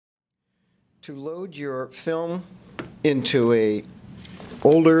To load your film into a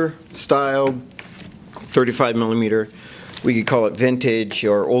older style 35 millimeter, we could call it vintage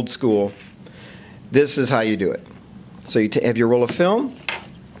or old school, this is how you do it. So you have your roll of film,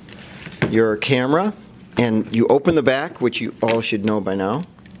 your camera, and you open the back, which you all should know by now.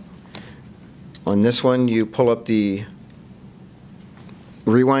 On this one, you pull up the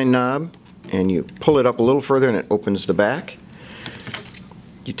rewind knob and you pull it up a little further and it opens the back.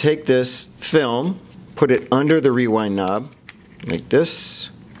 You take this film, put it under the rewind knob like this,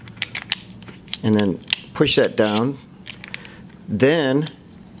 and then push that down. Then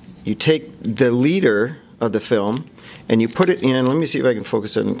you take the leader of the film and you put it in. Let me see if I can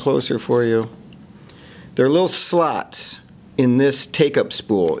focus it in closer for you. There are little slots in this take-up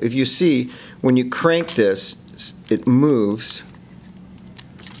spool. If you see, when you crank this, it moves.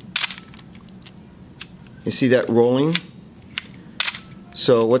 You see that rolling?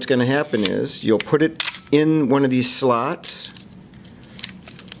 So what's going to happen is you'll put it in one of these slots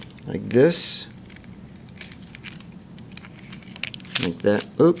like this, like that.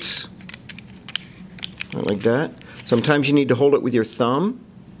 Oops, not like that. Sometimes you need to hold it with your thumb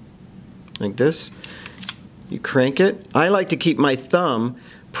like this. You crank it. I like to keep my thumb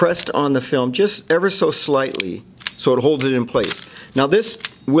pressed on the film just ever so slightly so it holds it in place. Now this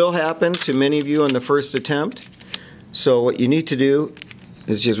will happen to many of you on the first attempt, so what you need to do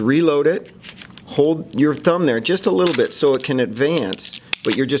is just reload it, hold your thumb there just a little bit so it can advance,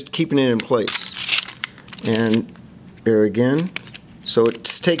 but you're just keeping it in place. And there again. So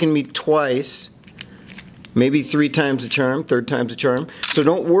it's taken me twice, maybe 3 times the charm, 3rd time's the charm. So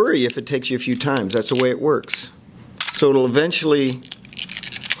don't worry if it takes you a few times. That's the way it works. So it'll eventually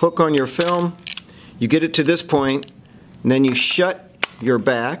hook on your film. You get it to this point, and then you shut your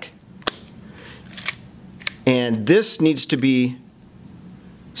back. And this needs to be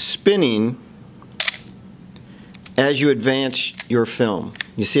spinning as you advance your film.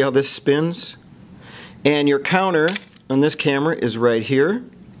 You see how this spins? And your counter on this camera is right here.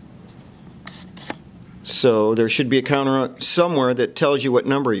 So there should be a counter somewhere that tells you what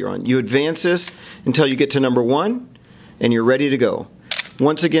number you're on. You advance this until you get to number 1 and you're ready to go.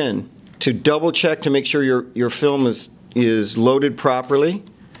 Once again, to double check to make sure your film is loaded properly,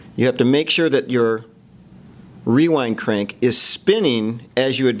 you have to make sure that your rewind crank is spinning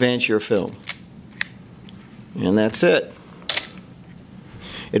as you advance your film. And that's it.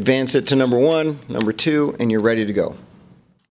 Advance it to number 1, number 2, and you're ready to go.